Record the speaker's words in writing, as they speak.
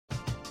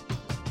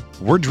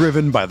We're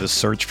driven by the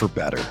search for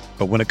better.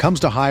 But when it comes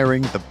to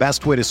hiring, the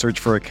best way to search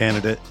for a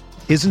candidate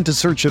isn't to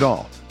search at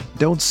all.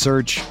 Don't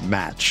search,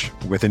 match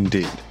with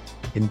Indeed.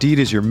 Indeed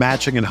is your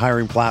matching and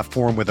hiring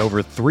platform with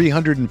over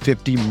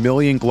 350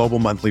 million global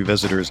monthly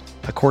visitors,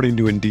 according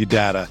to Indeed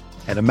data,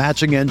 and a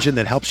matching engine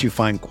that helps you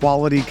find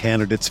quality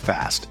candidates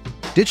fast.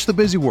 Ditch the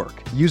busy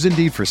work. Use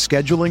Indeed for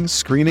scheduling,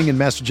 screening, and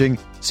messaging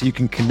so you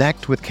can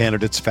connect with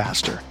candidates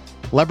faster.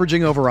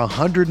 Leveraging over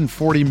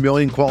 140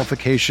 million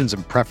qualifications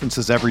and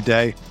preferences every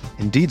day,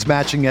 Indeed's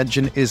matching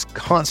engine is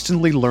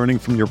constantly learning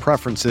from your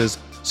preferences,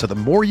 so the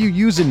more you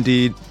use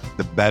Indeed,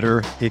 the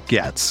better it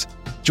gets.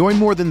 Join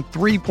more than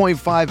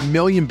 3.5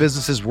 million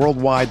businesses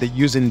worldwide that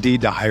use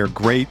Indeed to hire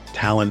great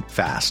talent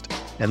fast.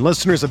 And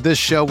listeners of this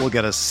show will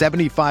get a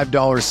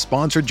 $75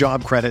 sponsored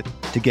job credit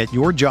to get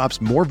your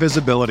jobs more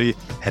visibility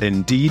at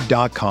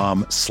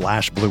Indeed.com/Blue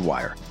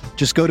Wire.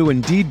 Just go to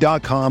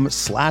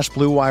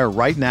Indeed.com/Blue Wire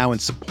right now and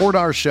support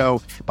our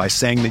show by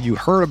saying that you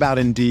heard about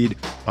Indeed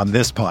on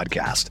this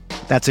podcast.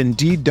 That's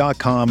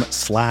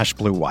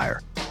Indeed.com/Blue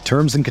Wire.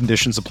 Terms and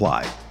conditions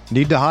apply.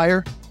 Need to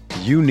hire?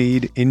 You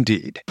need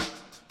Indeed.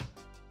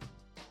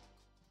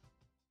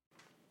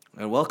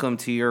 And welcome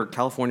to your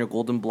California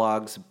Golden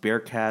Blogs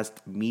Bearcast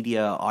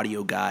Media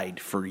Audio Guide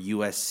for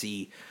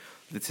USC.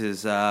 This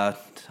is our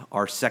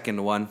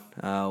second one.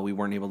 We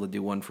weren't able to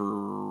do one this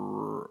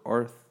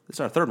is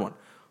our third one.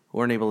 We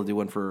weren't able to do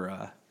one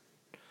for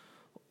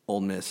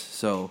Ole Miss,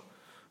 so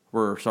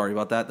we're sorry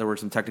about that. There were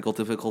some technical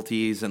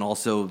difficulties, and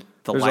also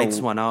There's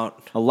lights went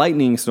out. A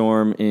lightning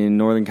storm in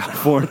Northern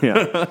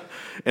California.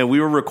 And we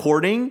were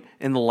recording,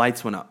 and the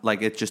lights went out. Like,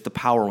 the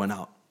power went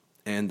out.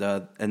 And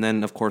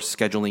then, of course,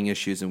 scheduling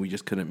issues, and we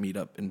just couldn't meet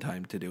up in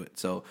time to do it.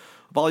 So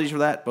apologies for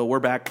that, but we're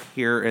back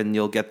here, and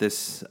you'll get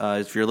this.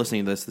 If you're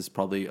listening to this is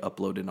probably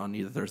uploaded on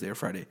either Thursday or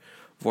Friday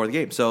before the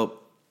game. So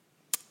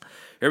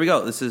here we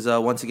go. This is,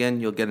 once again,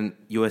 you'll get an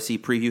USC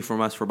preview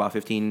from us for about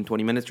 15,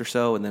 20 minutes or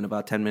so, and then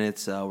about 10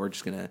 minutes, we're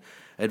just going to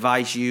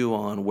advise you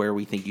on where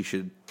we think you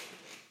should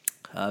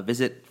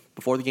visit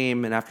before the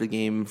game and after the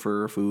game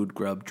for food,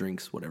 grub,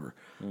 drinks, whatever.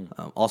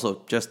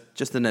 Also,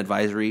 just an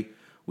advisory.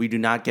 We do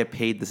not get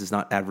paid. This is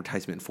not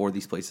advertisement for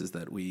these places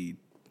that we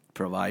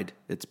provide.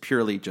 It's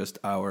purely just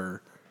where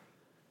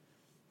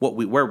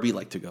we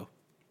like to go.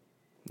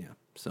 Yeah.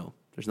 So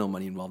there's no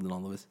money involved in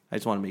all of this. I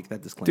just want to make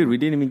that disclaimer. Dude, we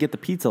didn't even get the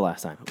pizza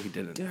last time. We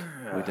didn't. Yeah.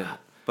 We didn't.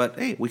 But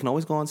hey, we can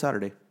always go on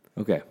Saturday.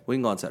 Okay. We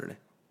can go on Saturday.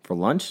 For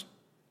lunch?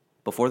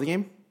 Before the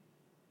game?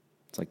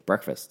 It's like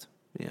breakfast.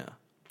 Yeah.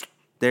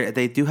 They're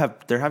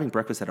having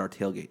breakfast at our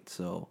tailgate,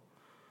 so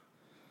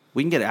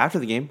we can get it after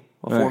the game.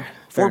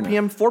 4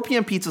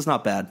 p.m. pizza's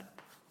not bad.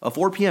 A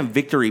 4 p.m.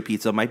 victory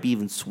pizza might be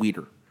even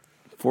sweeter.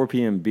 4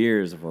 p.m.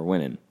 beers if we're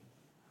winning.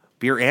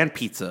 Beer and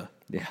pizza.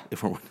 Yeah.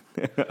 If we're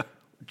winning.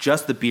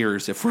 Just the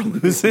beers if we're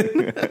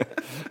losing.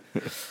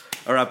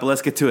 All right, but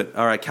let's get to it.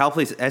 All right, Cal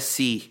plays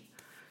SC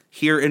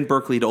here in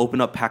Berkeley to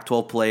open up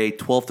Pac-12 play.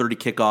 12:30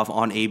 kickoff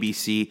on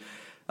ABC.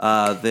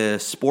 The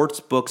sports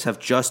books have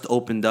just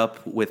opened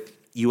up with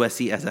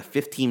USC as a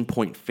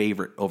 15-point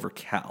favorite over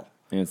Cal.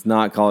 And it's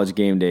not college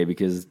game day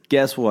because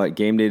guess what?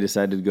 Game day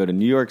decided to go to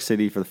New York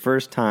City for the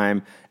first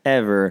time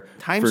ever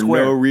Times for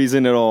Square. No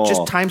reason at all.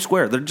 Just Times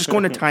Square. They're just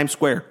going to Times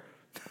Square.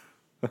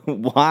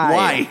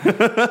 Why?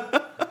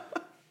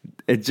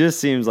 It just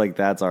seems like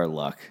that's our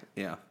luck.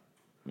 Yeah.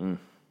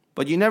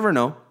 But you never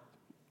know.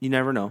 You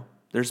never know.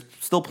 There's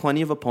still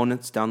plenty of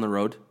opponents down the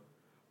road.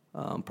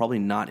 Probably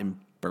not in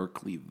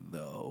Berkeley,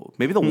 though.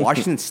 Maybe the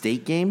Washington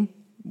State game?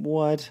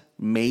 What?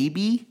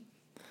 Maybe.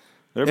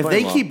 If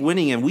they keep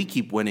winning and we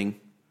keep winning.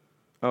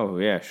 Oh,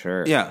 yeah,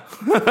 sure. Yeah.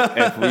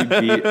 If we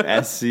beat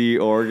SC,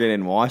 Oregon,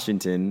 and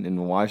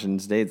Washington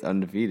State's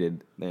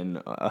undefeated,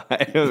 then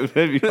it'd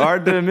be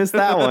hard to miss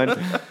that one.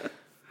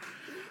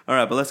 All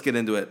right, but let's get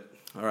into it.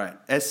 All right.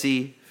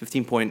 SC,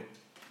 15-point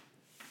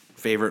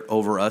favorite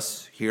over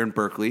us here in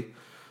Berkeley.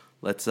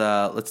 Let's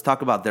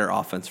talk about their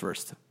offense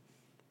first.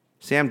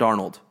 Sam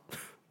Darnold.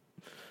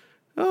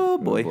 Oh,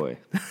 boy. Oh, boy.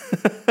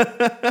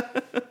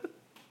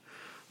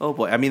 Oh,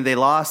 boy. I mean, they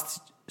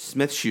lost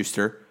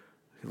Smith-Schuster.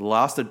 They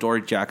lost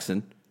Adoree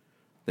Jackson.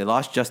 They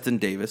lost Justin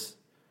Davis,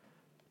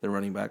 their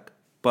running back.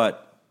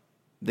 But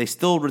they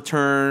still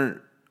return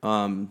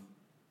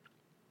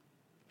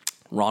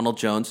Ronald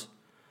Jones.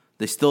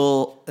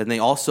 They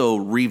also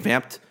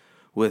revamped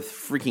with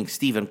freaking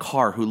Stephen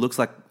Carr, who looks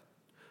like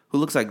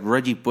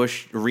Reggie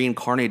Bush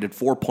reincarnated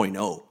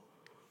 4.0.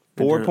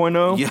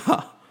 4.0?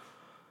 Yeah.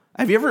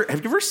 Have you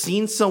ever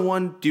seen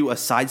someone do a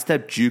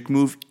sidestep juke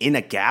move in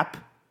a gap?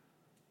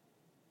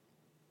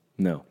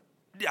 No.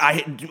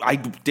 I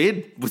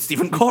did with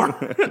Stephen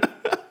Carr.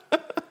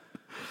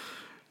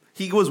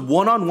 He goes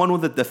one-on-one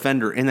with a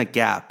defender in a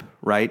gap,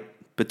 right,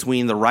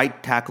 between the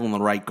right tackle and the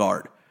right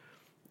guard.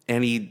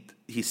 And he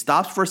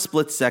stops for a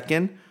split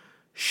second,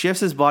 shifts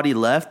his body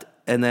left,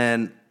 and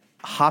then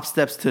hop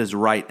steps to his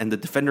right, and the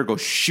defender goes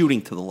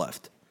shooting to the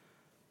left.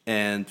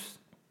 And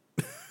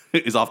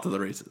is off to the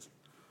races.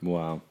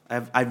 Wow.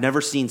 I've never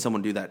seen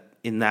someone do that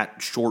in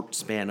that short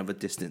span of a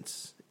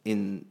distance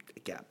in a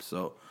gap.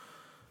 So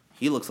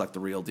He looks like the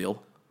real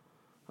deal.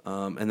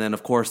 And then,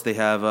 of course, they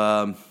have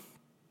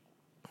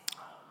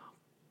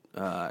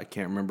I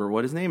can't remember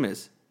what his name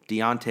is.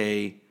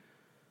 Deontay,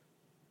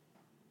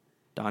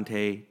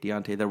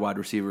 their wide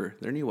receiver,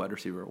 their new wide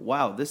receiver.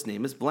 Wow, this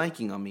name is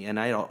blanking on me, and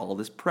I had all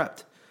this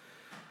prepped.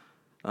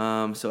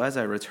 So as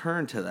I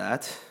return to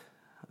that,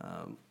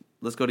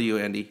 let's go to you,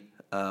 Andy.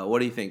 What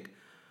do you think?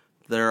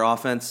 Their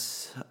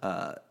offense,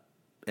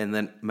 and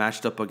then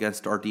matched up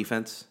against our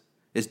defense.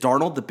 Is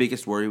Darnold the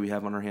biggest worry we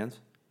have on our hands?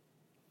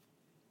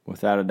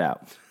 Without a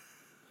doubt.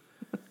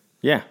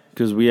 Yeah,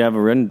 because we have a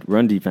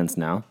run defense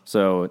now,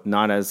 so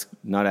not as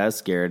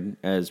scared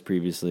as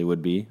previously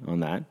would be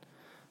on that.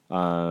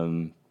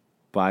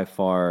 By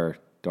far,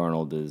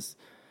 Darnold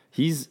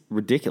he's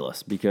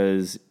ridiculous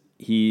because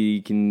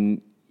he's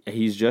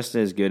just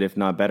as good, if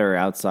not better,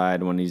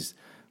 outside when he's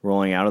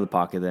rolling out of the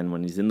pocket than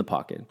when he's in the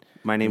pocket.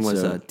 My name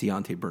was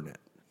Deontay Burnett.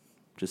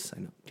 Just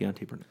sign up,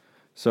 Deontay Burnett.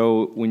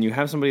 So when you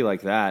have somebody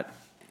like that,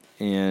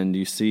 and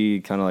you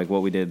see kind of like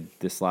what we did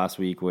this last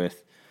week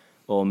with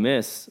Ole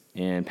Miss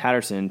and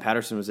Patterson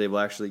was able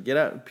to actually get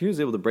out. He was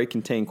able to break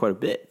contain quite a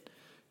bit.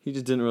 He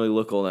just didn't really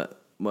look all that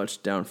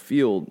much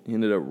downfield. He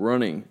ended up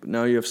running. But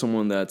now you have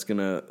someone that's going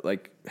to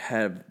like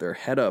have their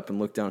head up and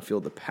look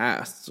downfield to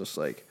pass. It's just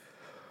like,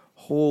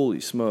 holy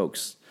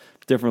smokes.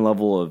 Different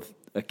level of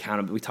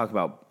accountability. We talk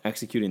about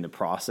executing the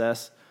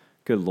process.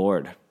 Good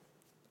Lord.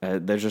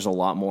 There's just a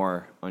lot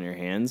more on your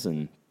hands,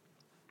 and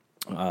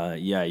you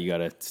got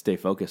to stay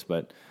focused.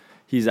 But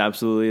he's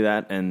absolutely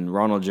that, and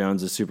Ronald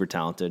Jones is super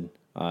talented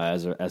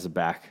as a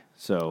back.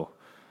 So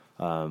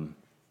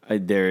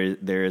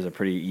there is a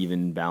pretty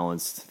even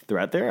balanced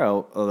threat there.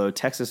 Although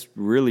Texas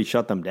really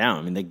shut them down.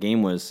 I mean, the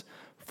game was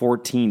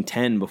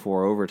 14-10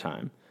 before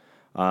overtime.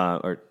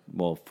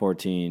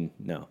 14.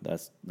 No,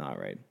 that's not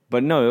right.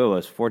 But no, it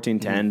was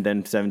 14-10,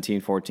 then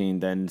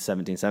 17-14, then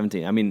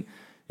 17-17. I mean,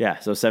 yeah,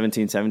 so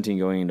 17-17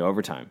 going into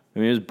overtime. I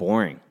mean, it was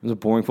boring. It was a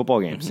boring football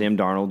game. Mm-hmm. Sam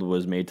Darnold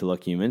was made to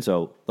look human,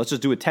 so let's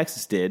just do what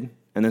Texas did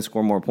and then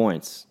score more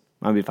points.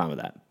 I'd be fine with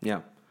that. Yeah.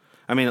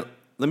 I mean,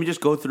 let me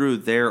just go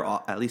through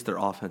at least their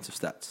offensive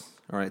stats.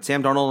 All right,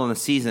 Sam Darnold on the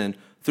season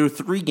through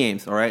 3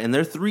 games, all right? And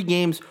their 3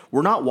 games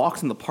were not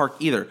walks in the park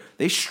either.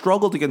 They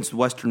struggled against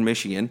Western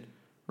Michigan,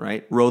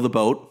 right? Row the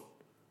boat,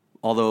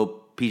 although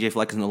P.J.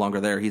 Fleck is no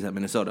longer there. He's at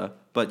Minnesota.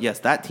 But, yes,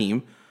 that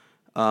team.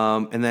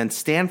 And then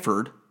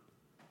Stanford,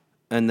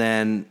 and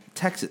then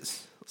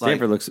Texas.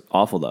 Stanford looks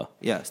awful, though.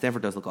 Yeah,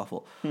 Stanford does look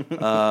awful.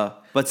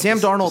 But Sam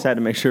Darnold... Just had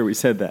to make sure we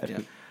said that. Yeah.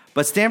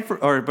 But Sam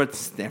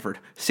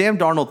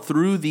Darnold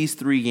through these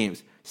 3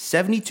 games,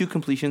 72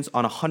 completions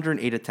on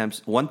 108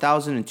 attempts,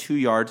 1,002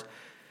 yards,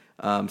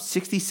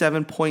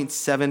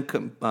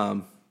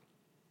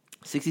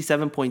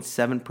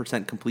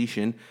 67.7%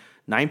 completion,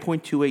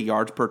 9.28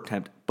 yards per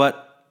attempt.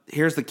 But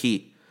here's the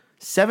key: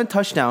 7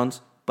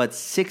 touchdowns, but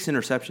 6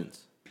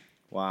 interceptions.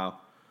 Wow.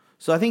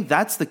 So I think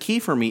that's the key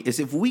for me is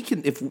if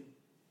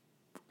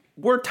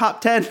we're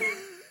top 10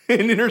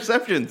 in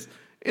interceptions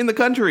in the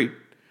country.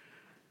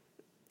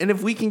 And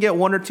if we can get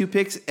 1 or 2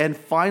 picks, and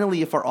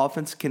finally, if our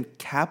offense can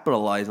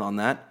capitalize on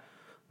that,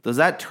 does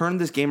that turn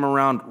this game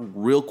around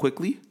real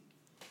quickly?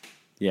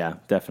 Yeah,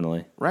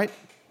 definitely. Right?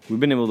 We've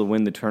been able to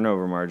win the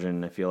turnover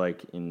margin, I feel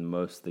like, in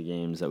most of the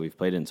games that we've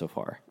played in so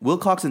far.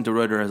 Wilcox and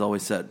DeRuyter has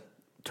always said,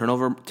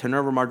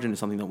 turnover margin is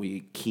something that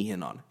we key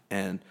in on.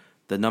 And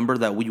the number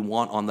that we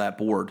want on that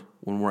board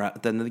when we're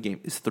at the end of the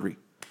game is 3.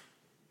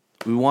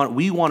 We want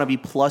to be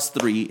plus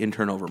 3 in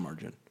turnover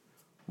margin.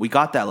 We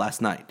got that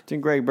last night.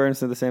 Didn't Greg Burns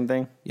say the same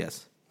thing?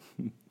 Yes.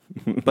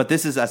 But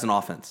this is as an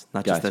offense,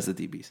 not just as the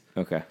DBs.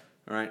 Okay.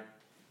 All right.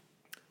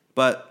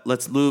 But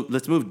let's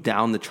move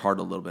down the chart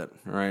a little bit.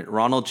 All right.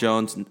 Ronald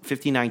Jones,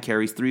 59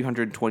 carries,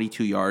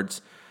 322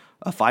 yards,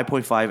 a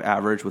 5.5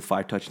 average with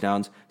 5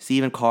 touchdowns.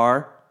 Stephen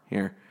Carr,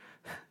 here,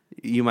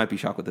 you might be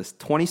shocked with this,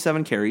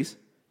 27 carries,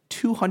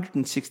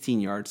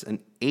 216 yards, an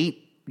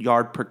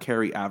 8-yard per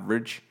carry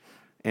average,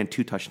 and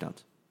 2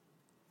 touchdowns.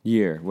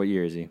 What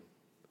year is he?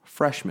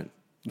 Freshman.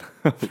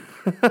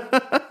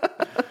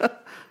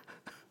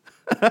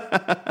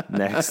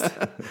 Next.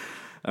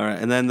 All right,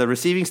 and then the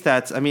receiving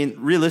stats, I mean,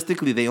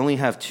 realistically, they only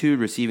have 2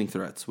 receiving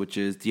threats, which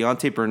is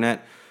Deontay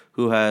Burnett,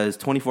 who has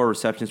 24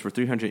 receptions for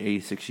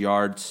 386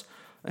 yards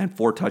and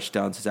 4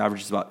 touchdowns. His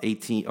average is about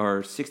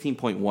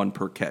 16.1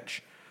 per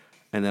catch.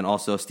 And then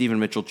also Stephen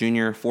Mitchell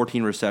Jr.,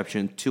 14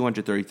 receptions,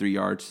 233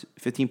 yards,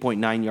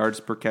 15.9 yards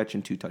per catch,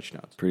 and 2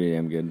 touchdowns. Pretty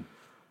damn good.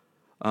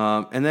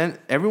 And then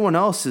everyone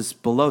else is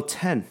below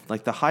 10.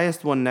 Like the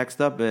highest one next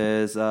up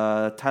is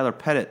Tyler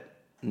Pettit,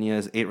 and he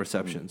has 8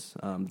 receptions.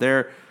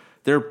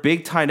 Their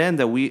big tight end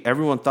that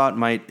everyone thought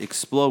might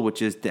explode,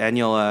 which is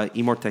Daniel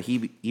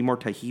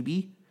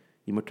Imortahibi,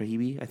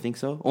 I think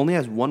so, only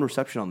has 1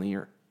 reception on the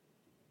year.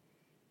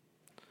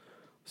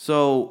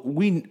 So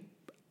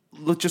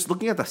just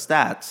looking at the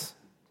stats,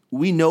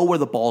 we know where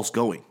the ball's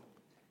going.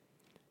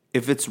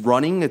 If it's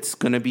running, it's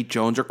going to be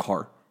Jones or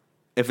Carr.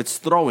 If it's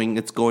throwing,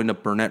 it's going to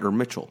Burnett or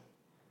Mitchell.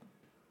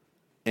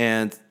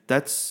 And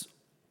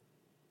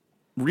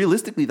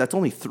realistically, that's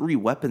only 3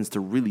 weapons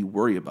to really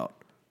worry about.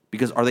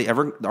 Because are they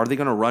going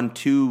to run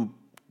two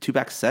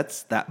back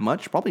sets that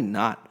much? Probably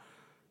not,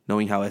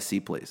 knowing how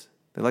SC plays.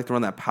 They like to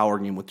run that power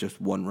game with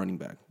just one running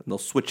back. And they'll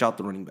switch out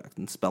the running back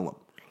and spell them.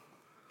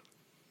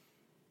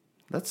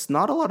 That's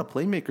not a lot of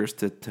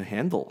playmakers to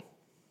handle,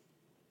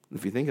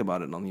 if you think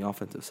about it on the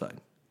offensive side.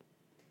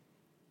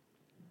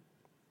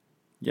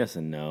 Yes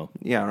and no.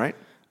 Yeah, right?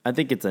 I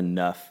think it's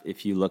enough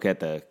if you look at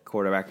the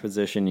quarterback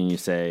position and you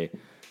say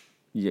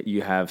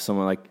you have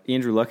someone like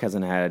Andrew Luck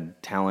hasn't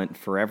had talent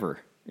forever,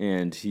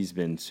 and he's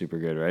been super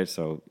good, right?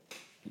 So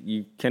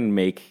you can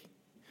make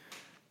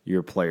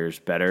your players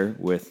better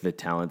with the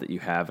talent that you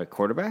have at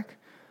quarterback.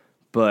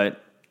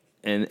 But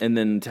and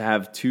then to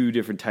have two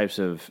different types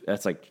of,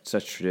 that's like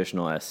such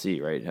traditional SC,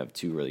 right? You have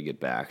two really good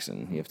backs,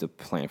 and you have to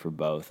plan for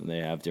both, and they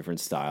have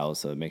different styles,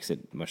 so it makes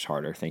it much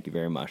harder. Thank you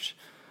very much.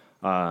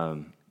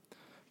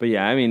 But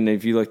yeah, I mean,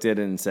 if you looked at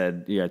it and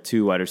said you got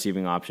two wide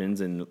receiving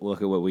options, and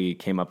look at what we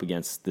came up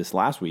against this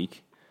last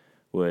week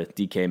with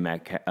DK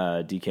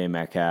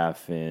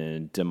Metcalf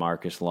and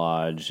DeMarcus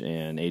Lodge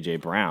and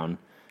AJ Brown,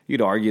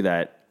 you'd argue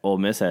that Ole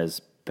Miss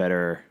has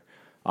better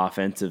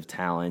offensive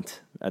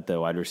talent at the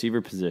wide receiver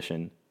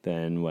position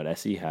than what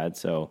SC had.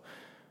 So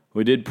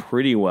we did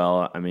pretty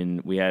well. I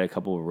mean, we had a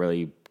couple of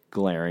really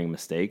glaring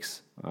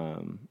mistakes.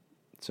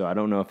 So I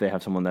don't know if they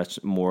have someone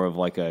that's more of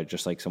like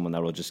just like someone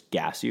that will just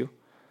gas you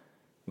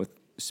with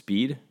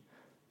speed.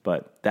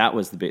 But that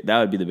would be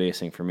the biggest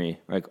thing for me.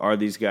 Like, are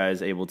these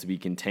guys able to be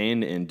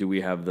contained, and do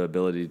we have the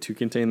ability to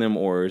contain them,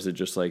 or is it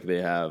just like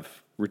they have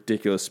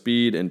ridiculous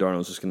speed and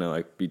Darnold's just gonna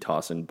like be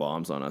tossing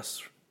bombs on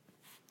us?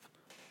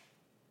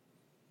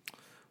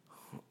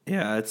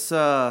 Yeah, it's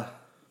gonna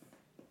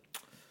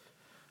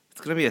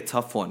be a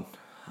tough one.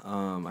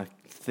 I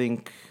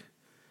think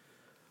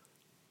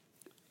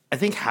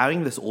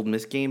having this Ole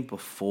Miss game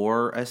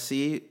before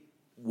SC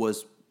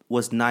was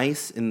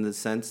nice in the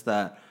sense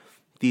that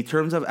the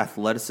terms of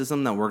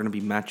athleticism that we're going to be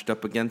matched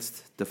up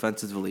against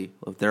defensively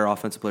of their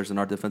offensive players and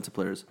our defensive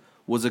players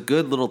was a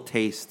good little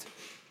taste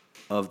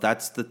of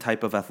that's the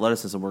type of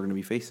athleticism we're going to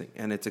be facing,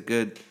 and it's a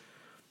good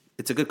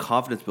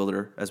confidence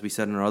builder, as we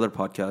said in our other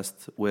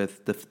podcast.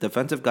 With the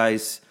defensive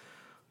guys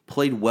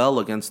played well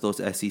against those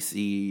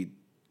SEC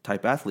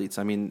type athletes.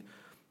 I mean,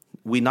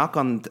 we knock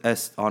on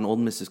Ole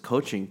Miss's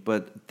coaching,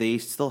 but they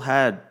still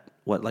had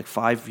like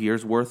 5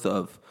 years worth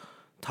of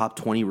top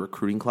 20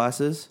 recruiting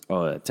classes.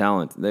 Oh, the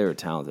talent. They were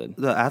talented.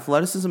 The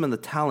athleticism and the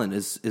talent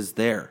is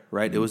there,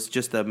 right? Mm-hmm. It was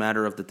just a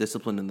matter of the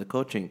discipline and the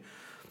coaching.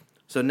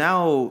 So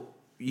now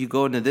you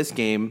go into this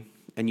game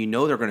and you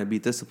know they're going to be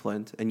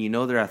disciplined and you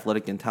know they're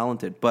athletic and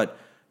talented, but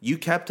you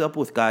kept up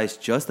with guys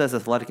just as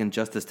athletic and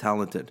just as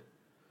talented,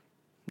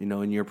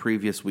 in your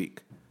previous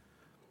week.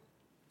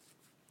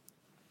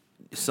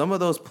 Some of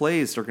those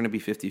plays are going to be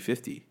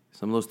 50-50.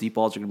 Some of those deep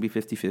balls are going to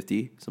be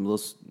 50-50. Some of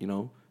those,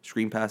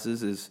 screen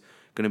passes is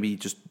going to be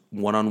just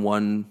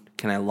one-on-one.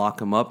 Can I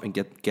lock him up and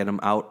get him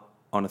out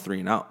on a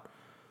 3-and-out?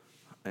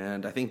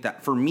 And I think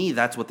that, for me,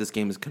 that's what this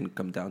game is going to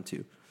come down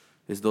to,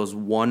 is those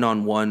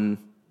one-on-one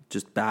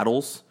just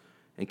battles,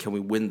 and can we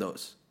win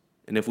those?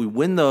 And if we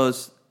win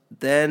those,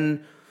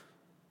 then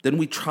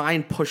we try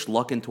and push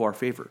luck into our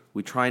favor.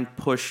 We try and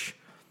push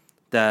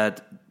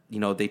that,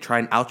 they try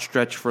and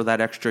outstretch for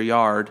that extra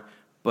yard,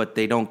 but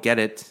they don't get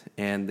it,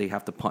 and they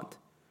have to punt.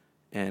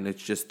 And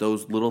it's just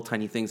those little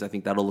tiny things, I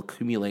think, that'll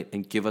accumulate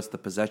and give us the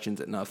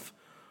possessions enough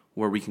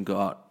where we can go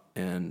out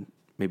and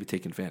maybe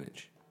take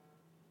advantage.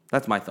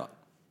 That's my thought.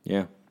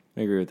 Yeah,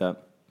 I agree with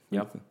that.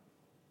 Yep.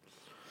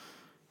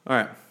 All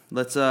right,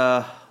 let's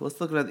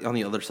look at it on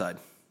the other side.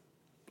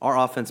 Our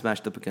offense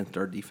matched up against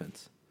our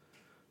defense.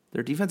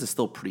 Their defense is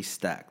still pretty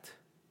stacked.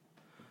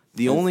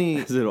 As it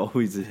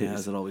always is. Yeah,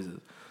 as it always is.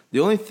 The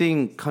only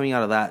thing coming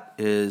out of that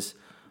is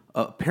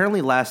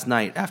apparently last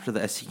night after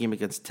the SC game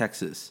against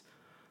Texas,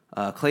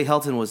 Clay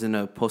Helton was in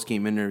a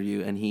post-game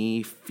interview, and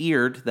he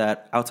feared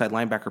that outside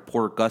linebacker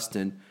Porter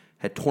Gustin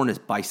had torn his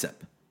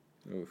bicep.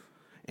 Oof.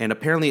 And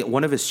apparently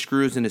one of his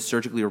screws in his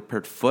surgically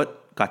repaired foot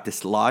got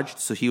dislodged,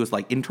 so he was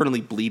like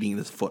internally bleeding in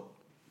his foot.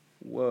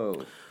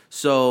 Whoa.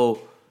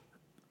 So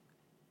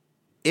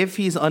if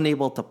he's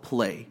unable to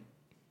play,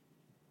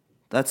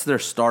 that's their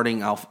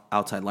starting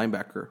outside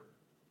linebacker,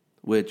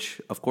 which,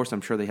 of course,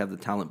 I'm sure they have the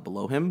talent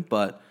below him,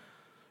 but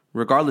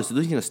regardless,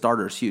 losing a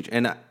starter is huge.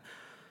 And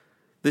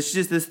this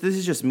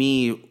is just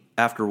me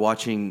after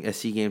watching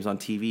SC games on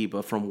TV,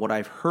 but from what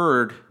I've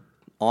heard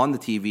on the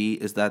TV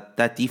is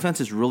that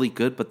defense is really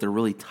good, but they're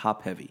really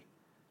top heavy.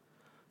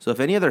 So if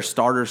any of their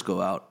starters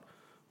go out,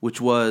 which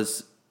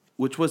was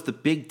the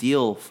big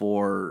deal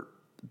for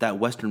that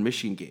Western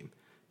Michigan game,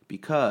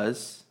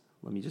 because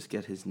let me just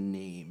get his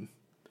name.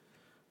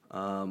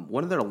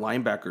 One of their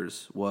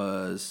linebackers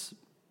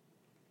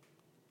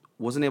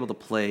wasn't able to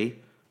play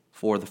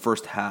for the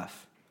first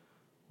half,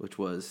 which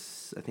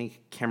was, I think,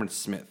 Cameron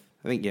Smith.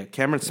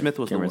 Cameron Smith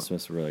was the one. Cameron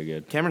Smith's really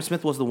good. Cameron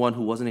Smith was the one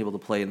who wasn't able to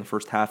play in the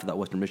first half of that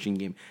Western Michigan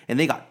game, and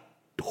they got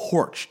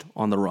torched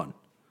on the run.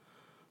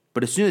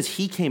 But as soon as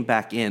he came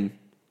back in,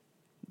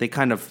 they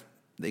kind of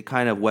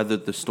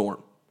weathered the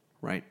storm,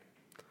 right?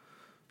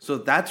 So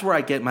that's where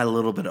I get my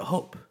little bit of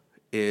hope,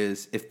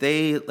 is if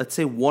they, let's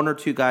say one or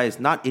two guys,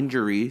 not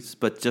injuries,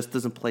 but just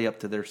doesn't play up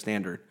to their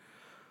standard,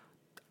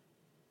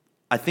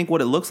 I think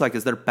what it looks like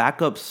is their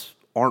backups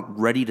aren't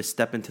ready to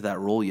step into that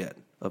role yet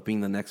of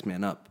being the next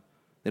man up.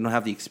 They don't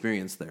have the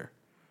experience there.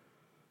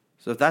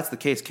 So if that's the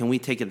case, can we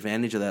take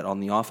advantage of that on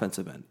the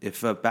offensive end?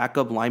 If a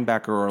backup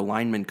linebacker or a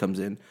lineman comes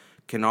in,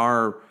 can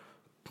our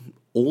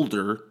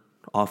older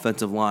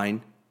offensive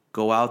line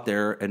go out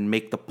there and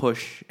make the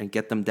push and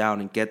get them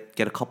down and get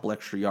a couple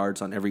extra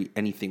yards on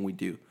anything we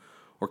do?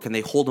 Or can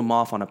they hold them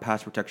off on a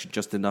pass protection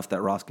just enough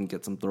that Ross can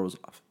get some throws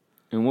off?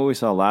 And what we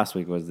saw last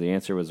week was the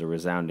answer was a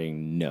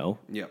resounding no.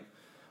 Yeah.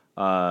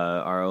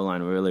 Our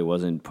O-line really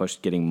wasn't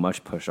getting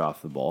much push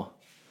off the ball.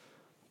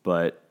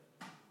 But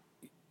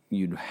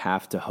you'd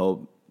have to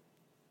hope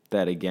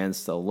that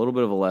against a little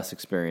bit of a less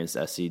experienced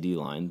SCD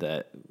line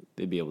that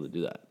they'd be able to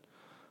do that.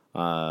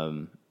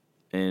 And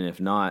if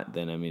not,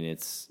 then, I mean,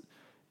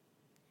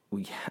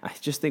 I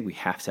just think we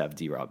have to have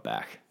D-Rob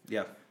back.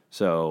 Yeah.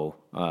 So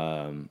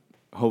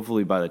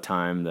hopefully by the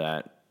time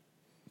that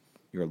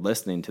you're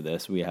listening to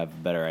this, we have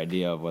a better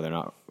idea of whether or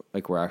not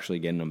we're actually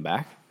getting them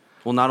back.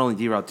 Well, not only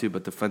D-Rob too,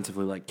 but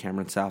defensively like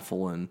Cameron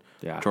Saffel and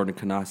Yeah. Jordan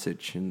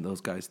Kanasic and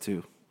those guys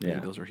too. Yeah,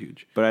 those are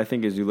huge. But I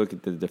think as you look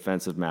at the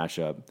defensive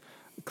matchup,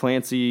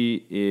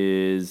 Clancy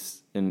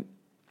is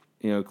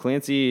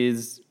Clancy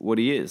is what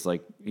he is.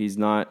 Like, he's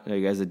not,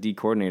 as a D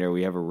coordinator,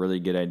 we have a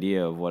really good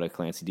idea of what a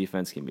Clancy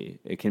defense can be.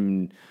 It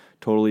can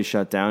totally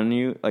shut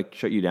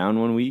you down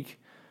one week,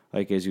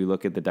 as you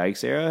look at the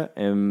Dykes era,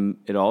 and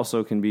it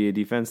also can be a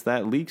defense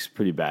that leaks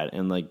pretty bad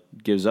and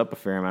gives up a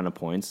fair amount of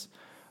points,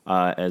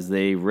 as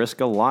they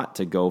risk a lot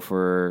to go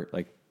for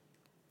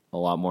a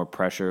lot more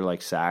pressure,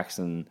 like sacks,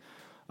 and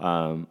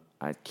I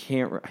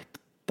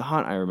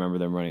thought I remember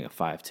them running a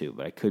 5-2,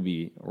 but I could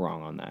be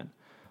wrong on that.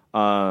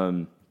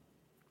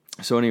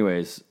 So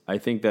anyways, I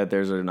think that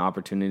there's an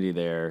opportunity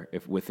there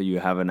if you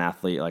have an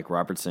athlete like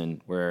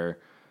Robertson where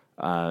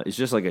it's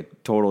just like a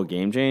total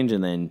game change,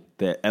 and then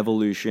the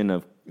evolution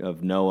of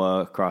Noah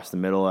across the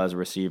middle as a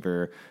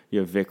receiver. You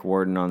have Vic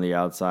Warden on the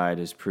outside,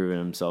 who's proven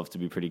himself to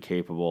be pretty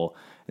capable.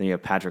 And then you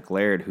have Patrick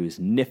Laird, who's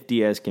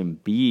nifty as can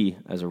be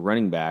as a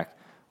running back.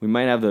 We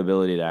might have the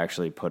ability to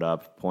actually put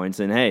up points.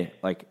 And hey,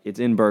 it's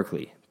in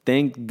Berkeley.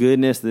 Thank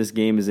goodness this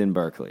game is in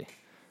Berkeley.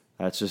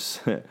 That's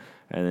just...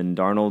 And then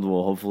Darnold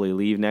will hopefully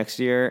leave next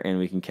year, and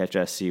we can catch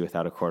SC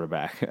without a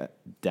quarterback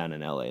down in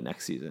LA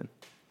next season.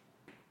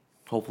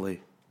 Hopefully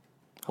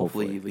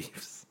he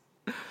leaves.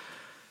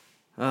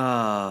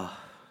 Yeah,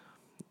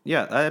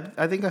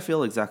 I think I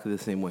feel exactly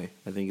the same way.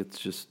 I think it's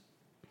just,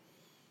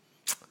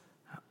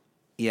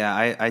 yeah,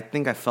 I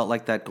think I felt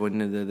like that going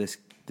into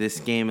this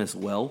game as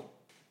well.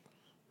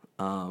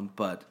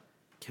 But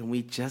can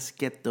we just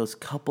get those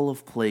couple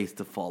of plays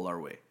to fall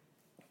our way,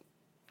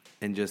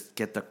 and just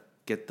get the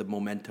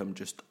momentum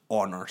just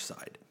on our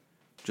side,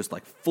 just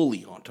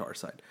fully onto our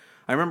side?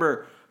 I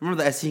remember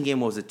the SC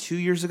game. What was it, 2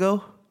 years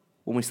ago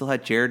when we still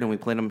had Jared and we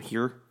played him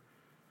here?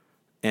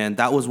 And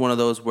that was one of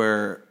those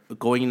where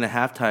going into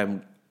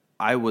halftime,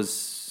 I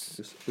was...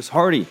 It was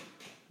Hardy.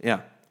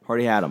 Yeah.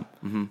 Hardy had him.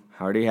 Mm-hmm.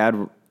 Hardy had...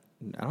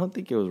 I don't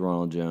think it was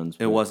Ronald Jones.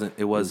 It wasn't.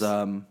 It was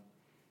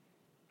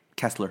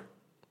Kessler.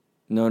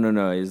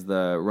 No. He's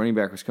the running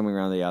back was coming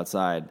around the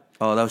outside.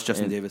 Oh, that was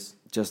Justin Davis.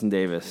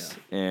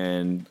 Yeah.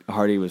 And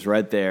Hardy was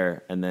right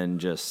there and then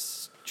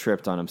just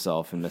tripped on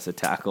himself and missed a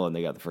tackle, and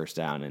they got the first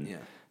down.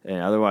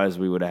 And otherwise,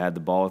 we would have had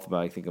the ball with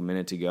about, I think, a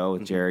minute to go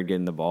with Jared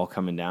getting the ball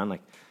coming down.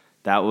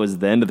 That was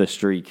the end of the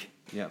streak.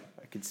 Yeah.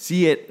 I could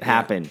see it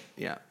happen.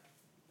 Yeah.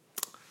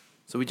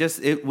 So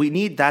we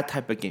need that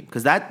type of game,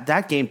 because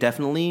that game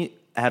definitely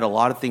had a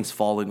lot of things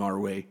falling our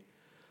way.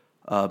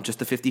 Just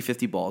the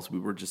 50-50 balls, we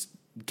were just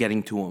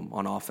getting to them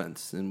on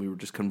offense, and we were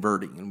just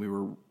converting, and we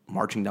were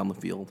marching down the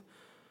field.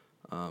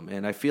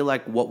 And I feel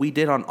like what we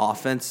did on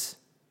offense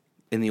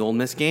in the Ole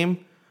Miss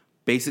game,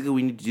 basically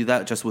we need to do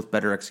that just with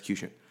better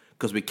execution,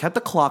 because we kept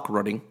the clock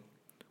running,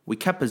 we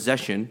kept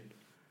possession,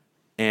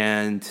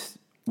 and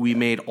we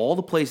made all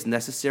the plays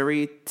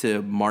necessary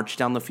to march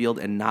down the field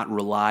and not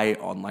rely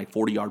on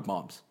 40-yard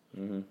bombs.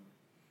 Mm-hmm.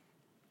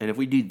 And if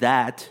we do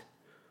that,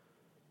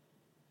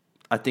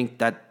 I think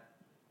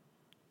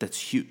that's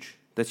huge.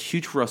 That's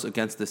huge for us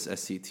against this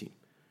SC team.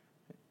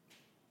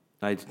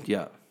 That's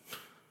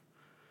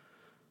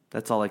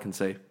all I can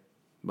say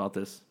about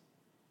this.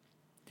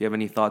 Do you have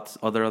any thoughts,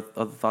 other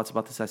thoughts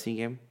about this SC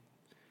game?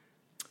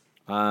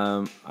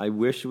 I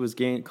wish it was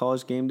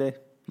college game day.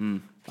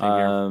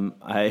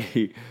 I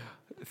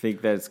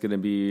think that's going to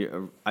be...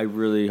 I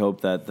really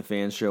hope that the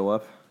fans show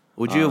up.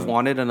 Would you have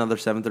wanted another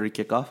 7:30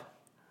 kickoff?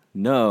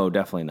 No,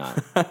 definitely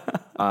not.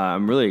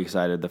 I'm really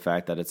excited the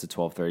fact that it's a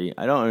 12:30.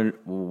 I don't know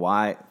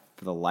why,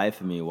 for the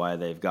life of me, why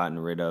they've gotten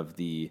rid of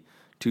the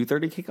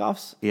 2:30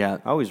 kickoffs. Yeah.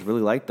 I always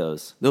really liked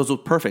those. Those were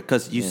perfect,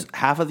 because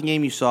half of the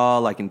game you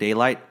saw in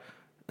daylight,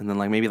 and then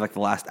maybe the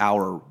last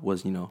hour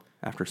was,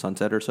 after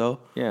sunset or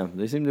so. Yeah,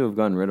 they seem to have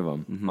gotten rid of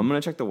them. Mm-hmm. I'm going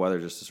to check the weather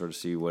just to sort of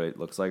see what it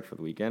looks like for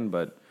the weekend,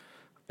 but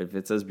if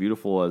it's as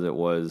beautiful as it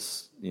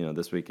was,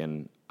 this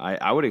weekend,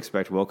 I would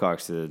expect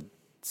Wilcox to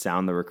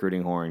sound the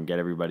recruiting horn, get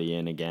everybody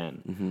in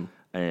again,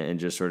 and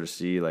just sort of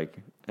see like,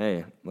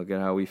 hey, look at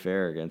how we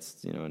fare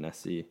against an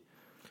SC.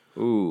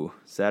 Ooh,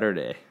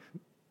 Saturday,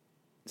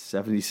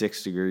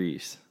 76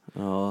 degrees.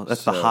 Oh,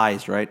 that's the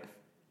highs, right?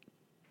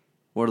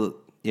 What are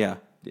yeah,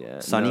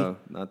 sunny? No,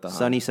 not the high.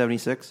 Sunny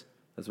 76.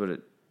 That's what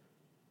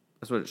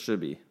it should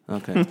be.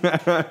 Okay.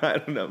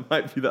 I don't know.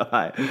 Might be the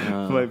high.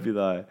 Might be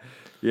the high.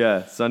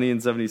 Yeah, sunny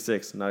and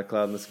 76. Not a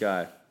cloud in the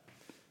sky.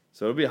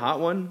 So it'll be a hot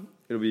one.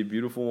 It'll be a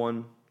beautiful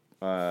one.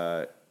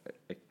 I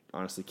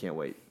honestly can't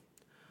wait.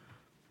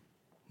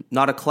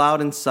 Not a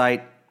cloud in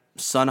sight.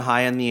 Sun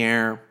high in the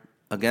air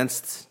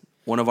against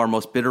one of our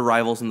most bitter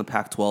rivals in the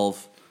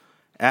Pac-12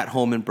 at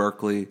home in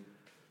Berkeley,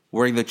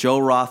 wearing the Joe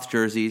Roth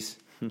jerseys.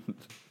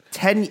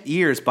 10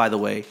 years, by the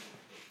way.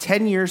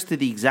 10 years to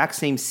the exact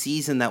same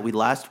season that we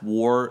last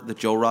wore the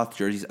Joe Roth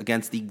jerseys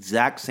against the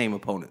exact same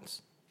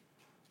opponents.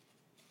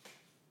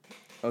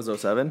 That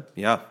was 07?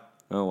 Yeah.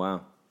 Oh,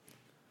 wow.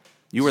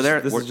 You were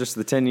there. This is just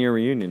the 10-year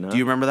reunion, huh? Do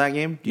you remember that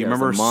game? Do you Yeah,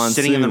 remember the monsoon.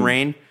 sitting in the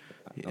rain?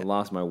 I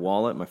lost my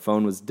wallet. My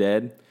phone was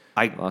dead.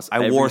 I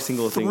every wore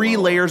single thing 3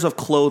 layers of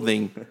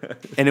clothing,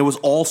 and it was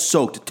all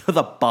soaked to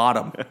the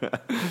bottom.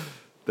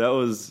 That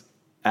was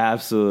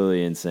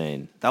absolutely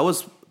insane. That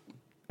was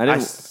I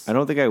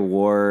don't think I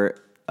wore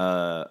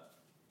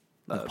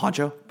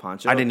poncho.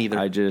 poncho. I didn't either.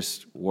 I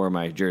just wore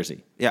my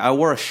jersey. Yeah, I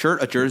wore a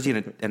shirt, a jersey,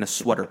 and a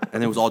sweater,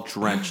 and it was all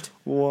drenched.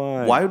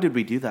 Why? Why did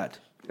we do that?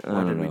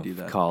 Why did we we do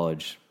that?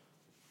 College.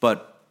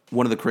 But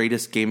one of the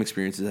greatest game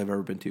experiences I've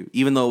ever been to,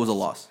 even though it was a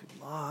loss.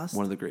 Lost.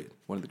 One of the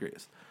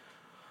greatest.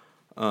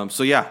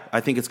 So yeah,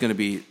 I think it's going to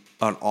be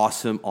an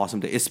awesome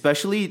day,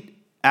 especially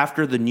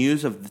after the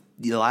news of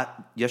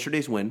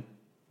yesterday's win,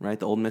 right?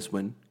 The Ole Miss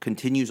win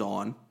continues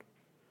on,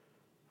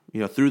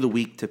 through the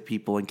week to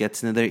people and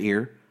gets into their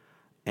ear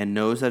and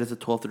knows that it's a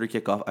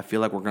 12:30 kickoff. I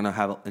feel like we're going to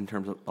have, in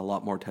terms of a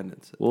lot more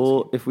attendance.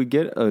 Well, if we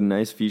get a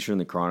nice feature in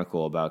the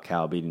Chronicle about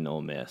Cal beating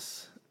Ole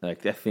Miss,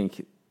 like I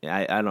think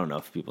I don't know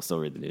if people still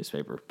read the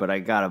newspaper, but I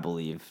gotta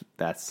believe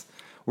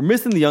we're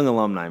missing the young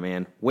alumni,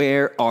 man.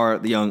 Where are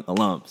the young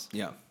alums?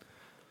 Yeah.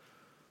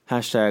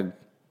 Hashtag,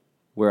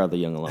 where are the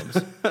young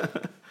alums?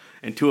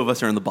 And 2 of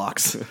us are in the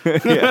box.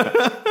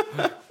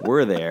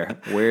 We're there.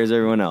 Where's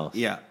everyone else?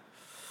 Yeah.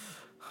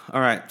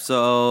 All right.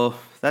 So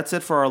that's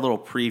it for our little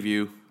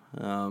preview.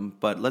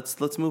 But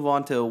let's move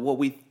on to what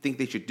we think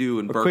they should do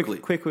in Berkeley.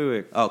 Quick.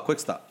 Oh, quick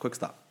stop.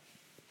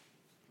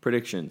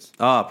 Predictions.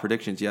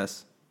 Predictions.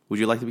 Yes. Would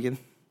you like to begin?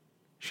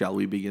 Shall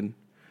we begin?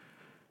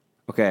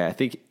 Okay, I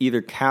think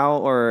either Cal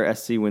or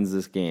SC wins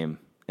this game,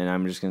 and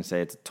I'm just going to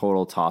say it's a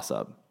total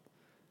toss-up.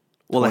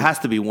 Well, it has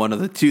to be one of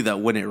the 2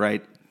 that win it,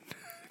 right?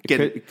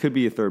 It could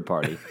be a third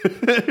party.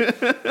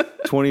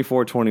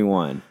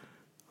 24-21.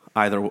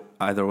 Either way.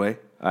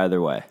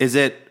 Either way. Is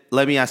it?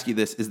 Let me ask you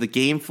this: is the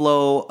game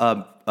flow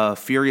a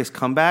furious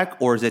comeback,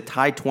 or is it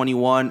tied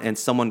 21 and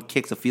someone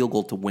kicks a field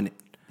goal to win it?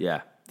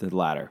 Yeah, the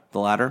latter. The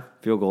latter.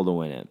 Field goal to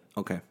win it.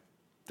 Okay. I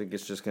think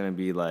it's just going to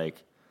be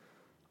like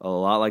a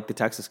lot like the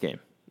Texas game.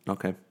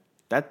 Okay.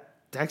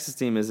 That Texas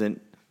team is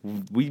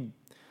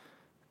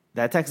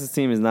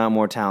not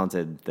more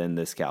talented than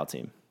this Cal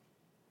team.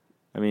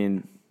 I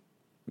mean,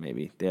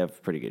 maybe they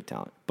have pretty good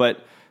talent,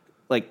 but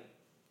like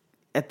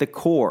at the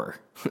core,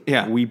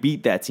 yeah, we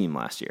beat that team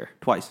last year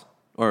twice,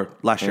 or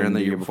last year and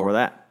the year before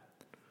that,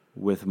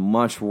 with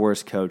much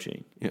worse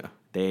coaching. Yeah,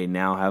 they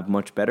now have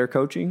much better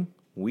coaching.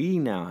 We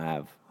now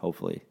have,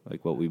 hopefully,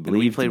 like what we believe. And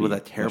we played with a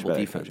terrible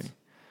defense, coaching.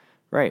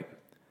 Right?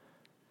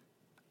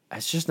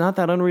 It's just not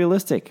that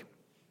unrealistic.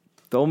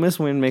 The Ole Miss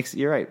win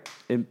you're right.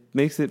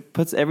 It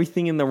puts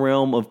everything in the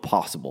realm of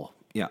possible.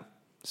 Yeah.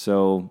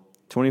 So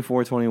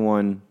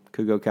 24-21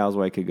 could go Cal's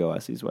way, could go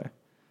SC's way.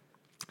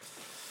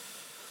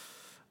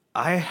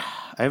 I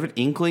have an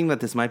inkling that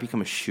this might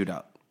become a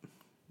shootout.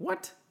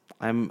 What?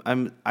 I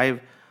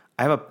have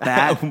a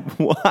bad.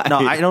 Why? No,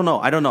 I don't know.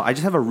 I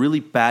just have a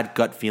really bad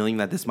gut feeling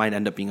that this might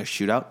end up being a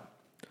shootout.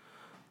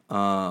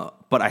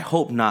 But I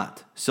hope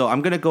not. So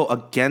I'm gonna go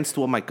against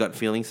what my gut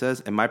feeling says,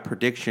 and my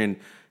prediction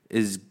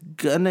is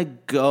gonna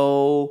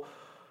go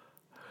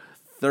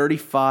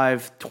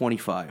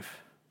 35-25.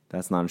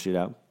 That's not a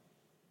shootout.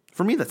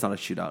 For me, that's not a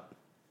shootout.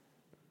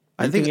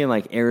 I'm thinking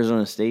like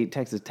Arizona State,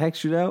 Texas Tech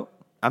shootout.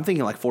 I'm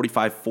thinking like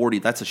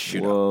 45-40. That's a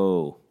shootout.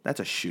 Whoa. That's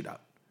a shootout.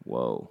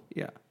 Whoa.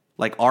 Yeah.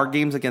 Like our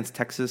games against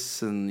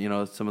Texas and,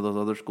 some of those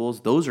other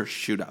schools, those are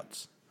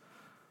shootouts.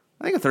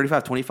 I think a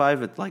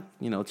 35-25, it's like,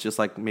 it's just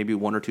like maybe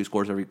one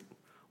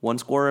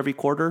score every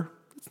quarter.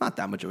 It's not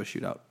that much of a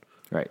shootout.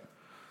 Right.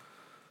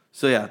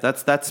 So yeah,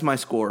 that's my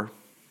score.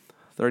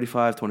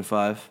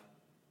 35-25. Can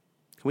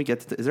we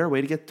get is there a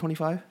way to get to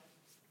 25?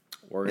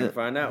 We're going to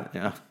find out.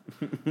 Yeah.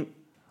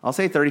 I'll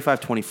say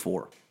 35-24.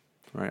 All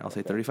right, I'll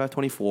say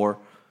 35-24.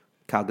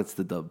 Cal gets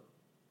the dub.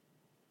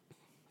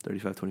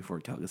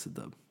 35-24, Cal gets the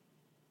dub.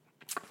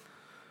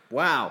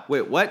 Wow.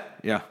 Wait, what?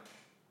 Yeah.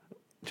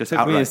 Just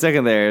Took me a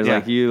second there. It's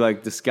like you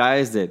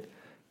disguised it.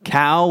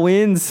 Cal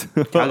wins.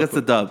 Cal gets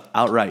the dub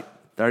outright.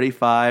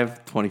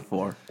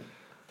 35-24.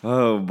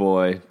 Oh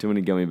boy, too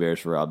many gummy bears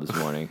for Rob this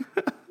morning.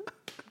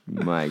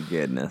 My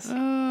goodness.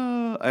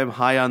 I'm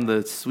high on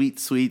the sweet,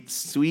 sweet,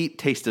 sweet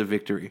taste of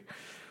victory.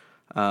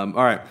 All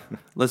right,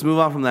 let's move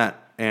on from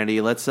that,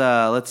 Andy. Let's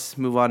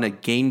move on to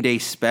game day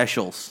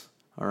specials.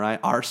 All right,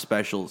 our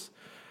specials.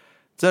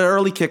 It's an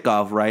early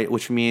kickoff, right?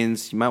 Which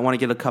means you might want to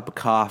get a cup of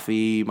coffee.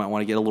 You might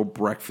want to get a little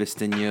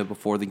breakfast in you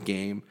before the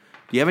game.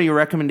 Do you have any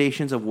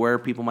recommendations of where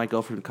people might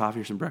go for some coffee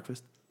or some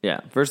breakfast?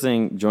 Yeah. First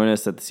thing, join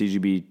us at the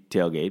CGB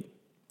tailgate.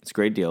 It's a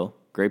great deal,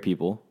 great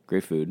people,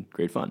 great food,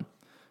 great fun.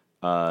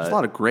 There's a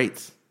lot of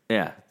greats.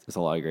 Yeah, there's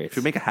a lot of greats.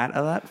 Should we make a hat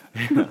out of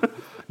that?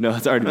 No,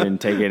 it's already been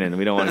taken, and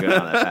we don't want to go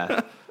down that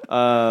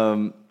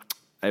path.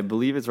 I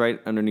believe it's right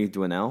underneath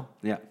Dwinell.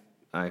 Yeah.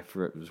 I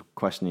was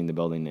questioning the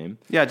building name.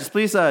 Yeah, just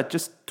please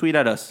just tweet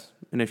at us,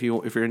 and if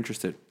you're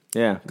interested.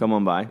 Yeah, come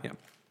on by. Yeah.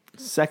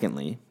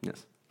 Secondly,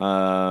 Yes.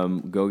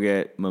 go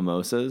get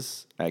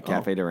mimosas at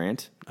Cafe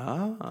Durant.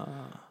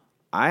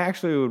 I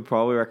actually would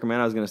probably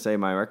recommend, I was going to say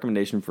my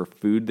recommendation for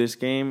food this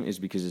game is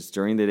because it's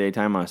during the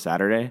daytime on a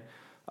Saturday.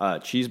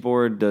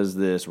 Cheeseboard does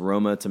this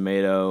Roma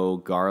tomato,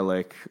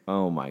 garlic,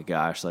 oh my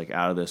gosh, like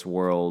out of this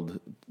world,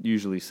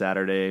 usually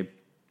Saturday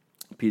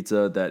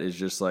pizza that is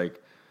just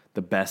like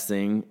the best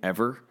thing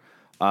ever.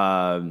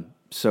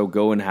 So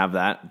go and have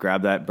that,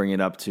 grab that, bring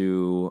it up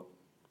to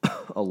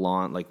a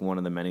lawn, like one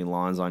of the many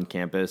lawns on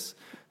campus,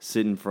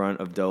 sit in front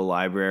of Doe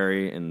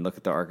Library and look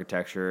at the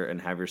architecture and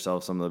have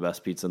yourself some of the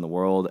best pizza in the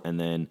world, and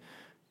then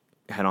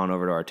head on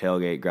over to our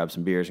tailgate, grab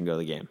some beers, and go to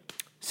the game.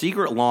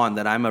 Secret lawn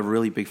that I'm a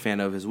really big fan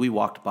of, as we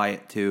walked by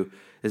it too,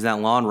 is that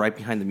lawn right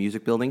behind the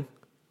music building.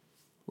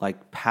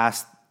 Like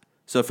past,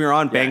 so if you're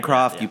on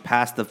Bancroft, you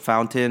pass the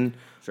fountain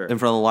in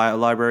front of the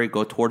library,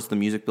 go towards the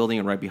music building,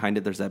 and right behind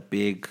it, there's that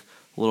big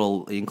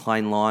little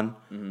incline lawn,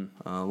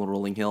 little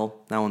rolling hill.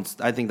 That one's,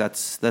 I think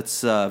that's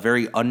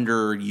very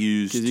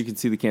underused. Because you can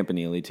see the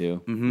Campanile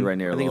too, right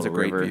near. I think it's a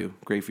great river.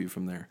 great view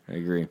from there. I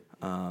agree.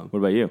 What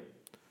about you?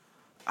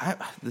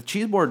 The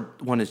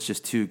cheeseboard one is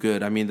just too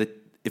good. I mean,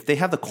 if they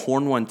have the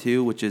corn one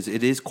too, which is,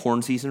 it is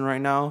corn season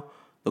right now.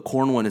 The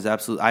corn one is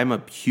absolutely, I'm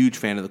a huge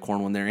fan of the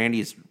corn one there.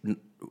 Andy is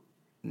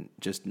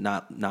just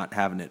not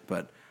having it,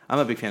 but I'm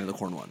a big fan of the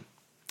corn one.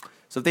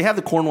 So if they have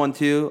the corn one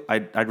too,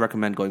 I'd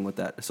recommend going with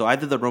that. So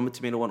either the Roma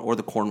tomato one or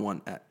the corn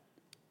one at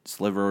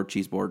Sliver or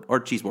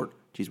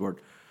Cheeseboard.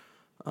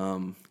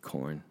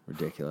 Corn,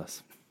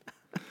 ridiculous.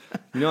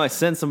 I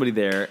sent somebody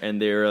there,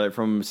 and they were like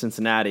from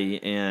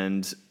Cincinnati,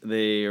 and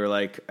they were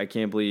like, "I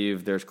can't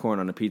believe there's corn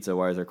on a pizza.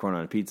 Why is there corn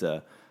on a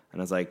pizza?"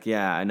 And I was like,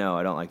 "Yeah, I know.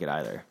 I don't like it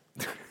either."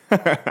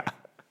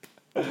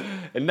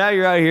 And now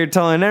you're out here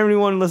telling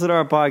everyone to listen to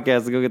our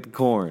podcast to go get the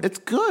corn. It's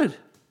good.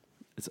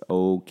 It's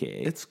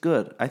okay. It's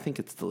good. I think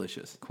it's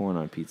delicious. Corn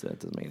on pizza. It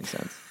doesn't make any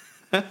sense.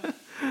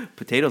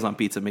 Potatoes on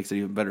pizza makes it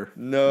even better.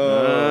 No,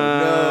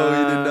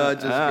 you did not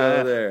just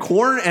go there.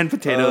 Corn and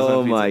potatoes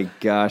on pizza. Oh my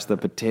gosh, the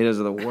potatoes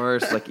are the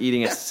worst. Like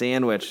eating a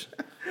sandwich.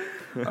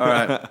 All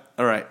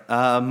right.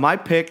 My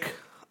pick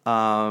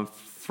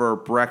for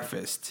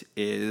breakfast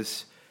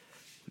is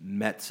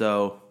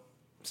Mezzo.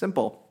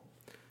 Simple.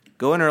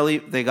 Go in early.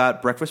 They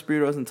got breakfast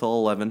burritos until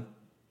 11,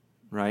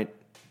 right?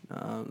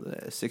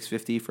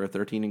 $6.50 for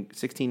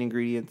 16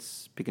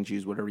 ingredients. Pick and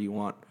choose whatever you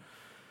want.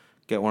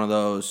 Get one of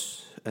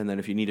those, and then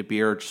if you need a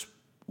beer, just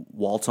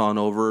waltz on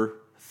over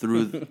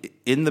through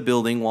in the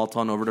building. Waltz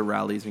on over to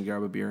Rally's and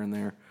grab a beer in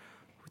there.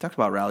 We talked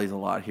about Rally's a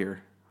lot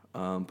here,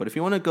 but if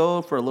you want to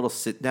go for a little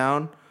sit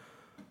down,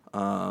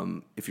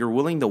 if you're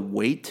willing to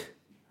wait,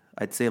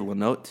 I'd say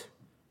Lenote.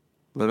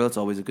 Lenote's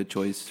always a good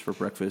choice for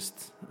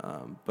breakfast,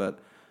 but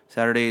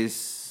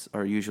Saturdays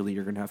are usually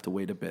you're gonna have to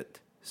wait a bit.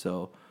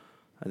 So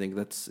I think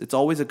it's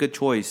always a good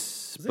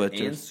choice. Is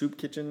it Ann's Soup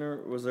Kitchen, or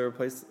was there a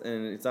place,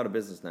 and it's out of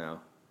business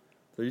now?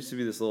 There used to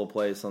be this little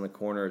place on the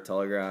corner of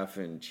Telegraph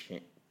and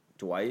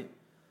Dwight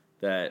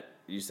that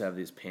used to have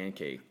these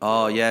pancakes.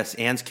 Oh, yes,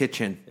 Ann's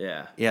Kitchen.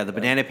 Yeah. Yeah, the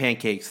banana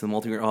pancakes, the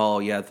multigrain. Oh,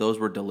 yeah, those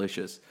were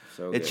delicious.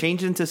 So it good.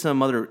 changed into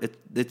some other,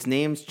 its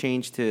name's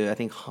changed to, I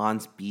think,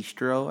 Hans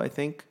Bistro, I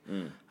think.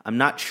 I'm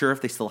not sure if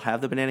they still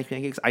have the banana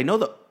pancakes. I know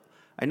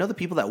the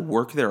people that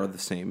work there are the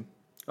same.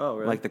 Oh,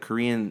 really? Like the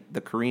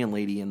Korean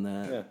lady and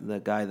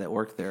the guy that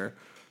worked there.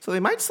 So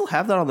they might still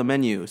have that on the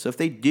menu. So if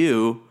they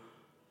do,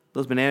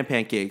 those banana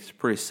pancakes are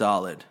pretty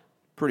solid.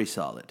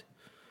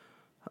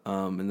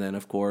 And then,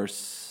 of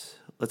course,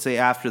 let's say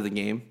after the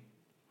game,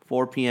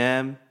 4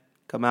 p.m.,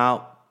 come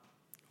out.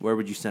 Where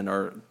would you send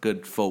our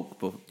good folk,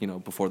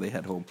 before they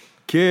head home?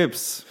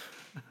 Kips.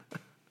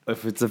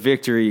 If it's a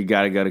victory, you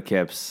got to go to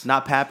Kips.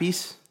 Not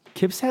Pappy's?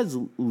 Kips has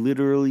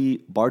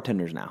literally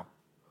bartenders now.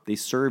 They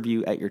serve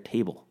you at your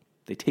table.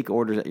 They take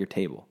orders at your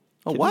table.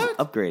 Oh, Kips what? is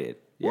upgraded.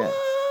 Yeah.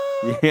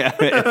 What? Yeah,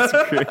 it's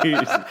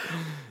crazy.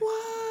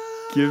 What?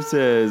 Kips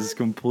has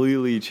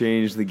completely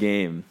changed the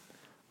game.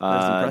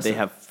 They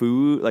have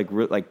food,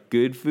 like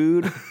good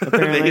food,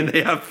 apparently.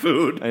 they have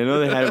food. I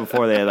know they had it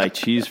before. They had like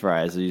cheese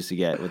fries they used to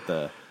get with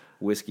the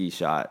whiskey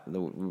shot,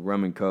 the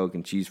rum and Coke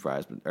and cheese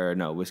fries. Or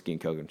no, whiskey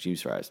and Coke and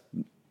cheese fries.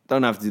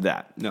 Don't have to do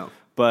that. No.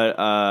 But,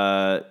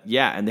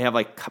 yeah, and they have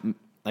like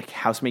like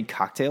house-made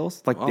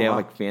cocktails. Like they have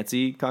like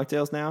fancy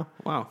cocktails now.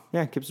 Wow.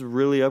 Yeah, Kip's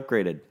really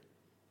upgraded.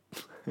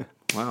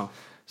 Wow.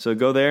 So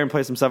go there and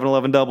play some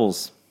 7-Eleven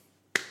doubles.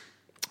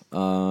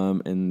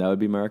 And that would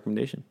be my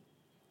recommendation.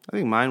 I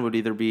think mine would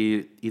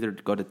either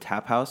go to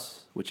Tap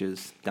House, which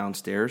is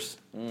downstairs.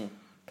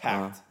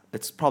 Packed.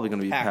 It's probably going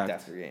to be packed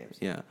after games.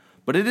 Yeah.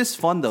 But it is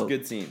fun, though. It's a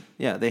good scene.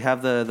 Yeah, they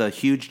have the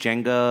huge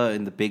Jenga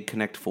and the big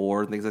Connect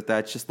 4 and things like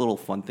that. It's just little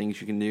fun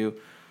things you can do.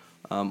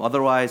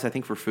 Otherwise, I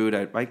think for food,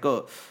 I might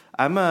go.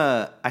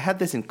 I had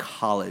this in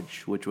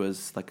college, which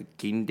was like a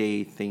game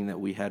day thing that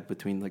we had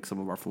between like some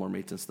of our floor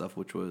mates and stuff,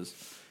 which was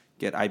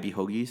get IB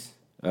hoagies.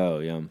 Oh,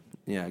 yum.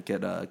 Yeah,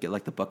 get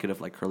like the bucket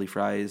of like curly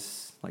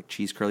fries, like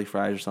cheese curly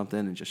fries or something,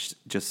 and just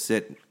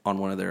sit on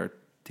one of their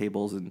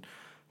tables and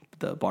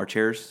the bar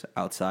chairs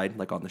outside,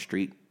 like on the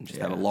street, and just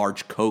have a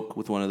large Coke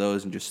with one of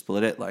those and just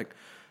split it. Like,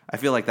 I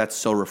feel like that's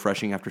so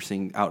refreshing after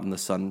sitting out in the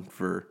sun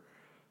for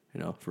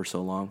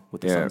so long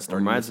with the sun starting. It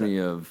reminds me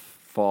of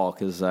fall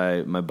because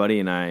my buddy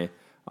and I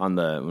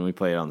when we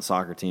played on the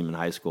soccer team in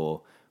high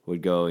school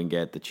would go and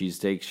get the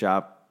cheesesteak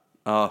shop.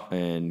 Oh,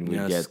 and we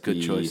get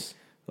good choice.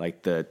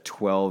 Like the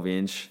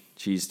 12-inch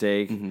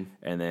cheesesteak,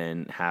 and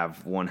then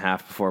have one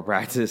half before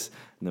practice,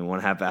 and then one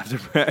half after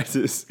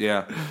practice.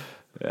 Yeah.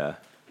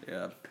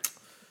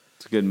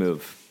 It's a good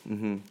move.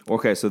 Mm-hmm.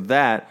 Okay, so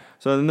then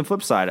the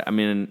flip side, I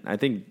mean, I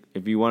think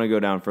if you want to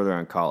go down further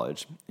on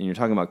college, and you're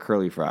talking about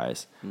curly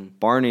fries,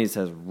 Barney's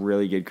has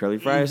really good curly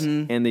fries,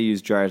 and they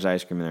use Dreyer's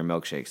ice cream in their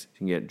milkshakes. You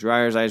can get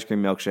Dreyer's ice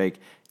cream milkshake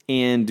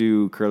and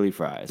do curly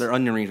fries. Their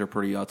onion rings are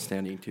pretty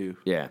outstanding, too.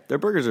 Yeah, their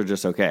burgers are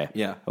just okay.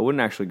 Yeah. I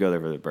wouldn't actually go there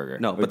for the burger.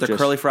 No, but their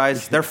curly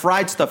fries, their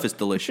fried stuff is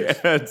delicious.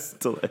 Yeah, it's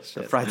delicious.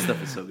 Their fried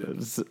stuff is so good.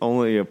 It's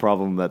only a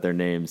problem that their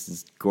names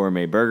is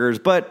gourmet burgers,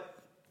 but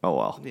oh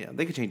well. Yeah,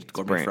 they could change it to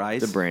gourmet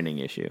fries. It's a branding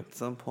issue. At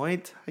some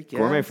point, I guess.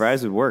 Gourmet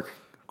fries would work.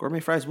 Gourmet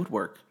fries would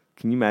work.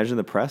 Can you imagine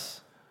the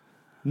press?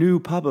 New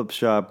pop-up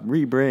shop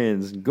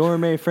rebrands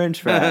gourmet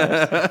French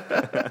fries.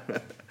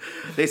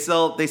 They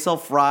sell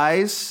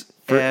fries.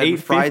 For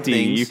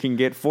 $8.50, you can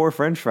get 4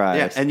 French fries.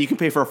 Yeah, and you can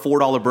pay for a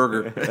 $4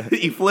 burger.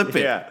 You flip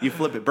it. Yeah. You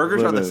flip it.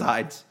 Burgers are the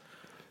sides.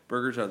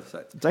 Burgers are the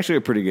sides. It's actually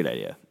a pretty good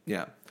idea.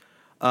 Yeah.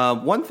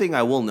 One thing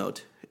I will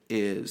note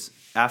is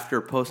after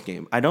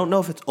post-game, I don't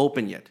know if it's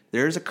open yet.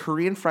 There is a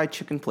Korean fried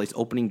chicken place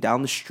opening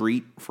down the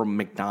street from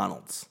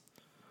McDonald's.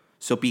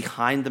 So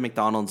behind the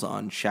McDonald's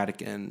on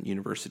Shattuck and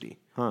University.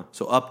 Huh.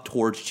 So up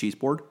towards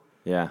Cheeseboard.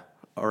 Yeah.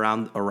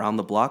 Around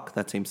the block,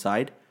 that same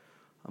side.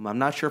 I'm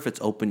not sure if it's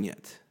open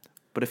yet.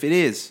 But if it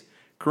is,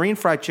 Korean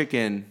fried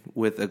chicken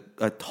with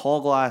a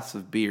tall glass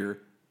of beer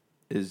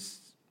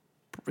is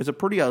a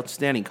pretty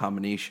outstanding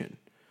combination.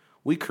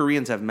 We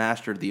Koreans have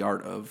mastered the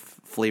art of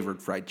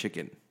flavored fried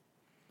chicken.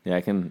 Yeah,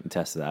 I can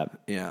attest to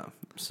that. Yeah.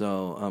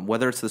 So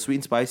whether it's the sweet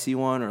and spicy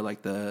one or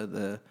like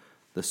the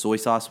soy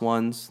sauce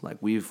ones, like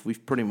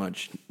we've pretty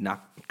much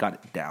got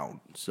it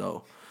down.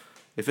 So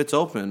if it's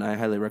open, I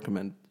highly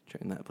recommend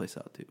checking that place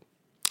out too.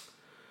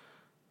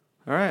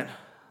 All right,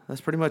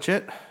 that's pretty much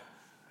it.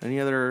 Any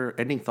other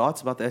ending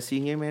thoughts about the SC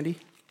game, Andy?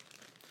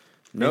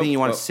 Nope. Anything you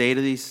want to say to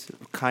these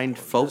kind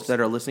folks that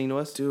are listening to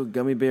us? Do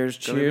gummy bears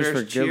cheers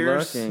for good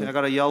luck. And I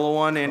got a yellow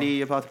one.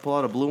 Andy about to pull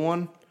out a blue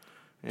one.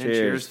 And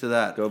cheers to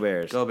that. Go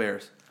Bears. Go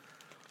Bears.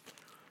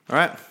 All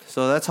right,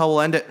 so that's how we'll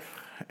end it.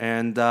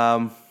 And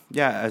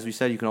as we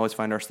said, you can always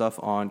find our stuff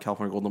on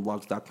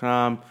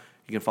CaliforniaGoldenBlogs.com.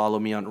 You can follow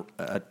me on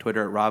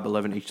Twitter at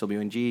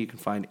Rob11HWNG. You can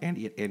find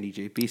Andy at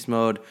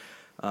AndyJBeastMode.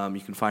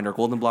 You can find our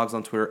Golden Blogs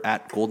on Twitter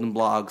at Golden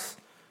Blogs.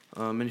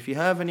 And if you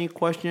have any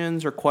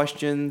questions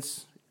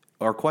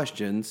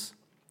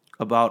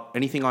about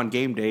anything on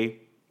game day,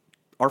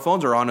 our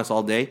phones are on us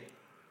all day.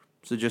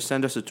 So just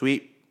send us a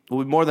tweet.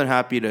 We'll be more than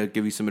happy to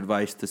give you some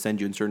advice, to send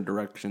you in certain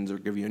directions, or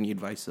give you any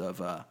advice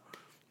of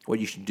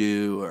what you should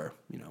do, or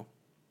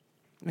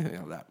anything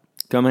like that.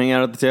 Come hang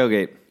out at the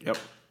tailgate. Yep.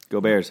 Go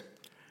Bears.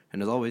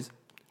 And as always,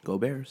 go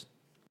Bears.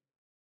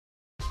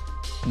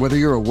 Whether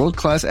you're a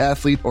world-class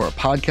athlete or a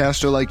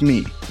podcaster like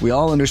me, we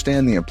all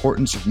understand the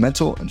importance of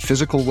mental and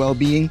physical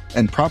well-being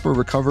and proper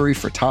recovery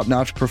for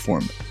top-notch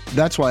performance.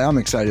 That's why I'm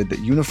excited that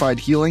Unified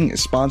Healing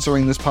is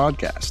sponsoring this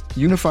podcast.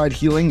 Unified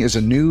Healing is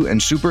a new and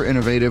super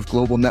innovative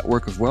global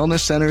network of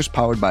wellness centers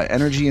powered by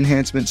Energy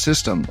Enhancement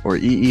System, or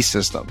EE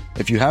System.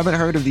 If you haven't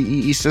heard of the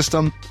EE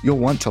System, you'll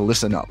want to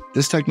listen up.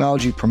 This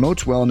technology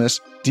promotes wellness,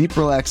 deep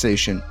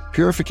relaxation,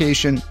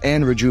 purification,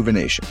 and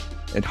rejuvenation.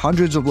 At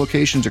hundreds of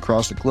locations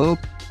across the globe,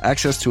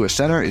 access to a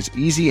center is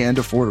easy and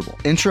affordable.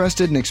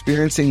 Interested in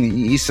experiencing the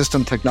EE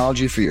System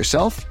technology for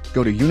yourself?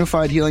 Go to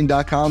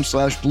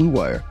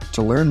unifiedhealing.com/bluewire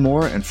to learn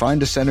more and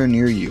find a center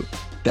near you.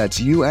 That's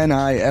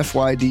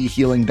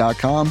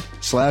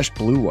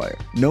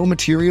unifydhealing.com/bluewire. No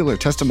material or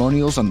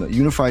testimonials on the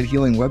Unified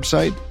Healing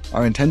website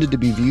are intended to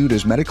be viewed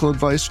as medical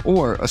advice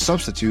or a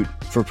substitute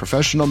for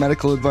professional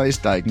medical advice,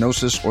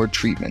 diagnosis, or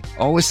treatment.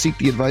 Always seek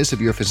the advice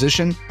of your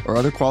physician or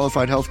other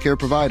qualified healthcare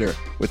provider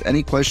with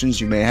any questions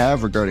you may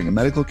have regarding a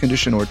medical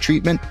condition or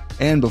treatment,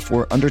 and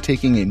before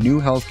undertaking a new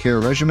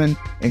healthcare regimen,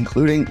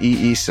 including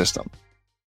EE System.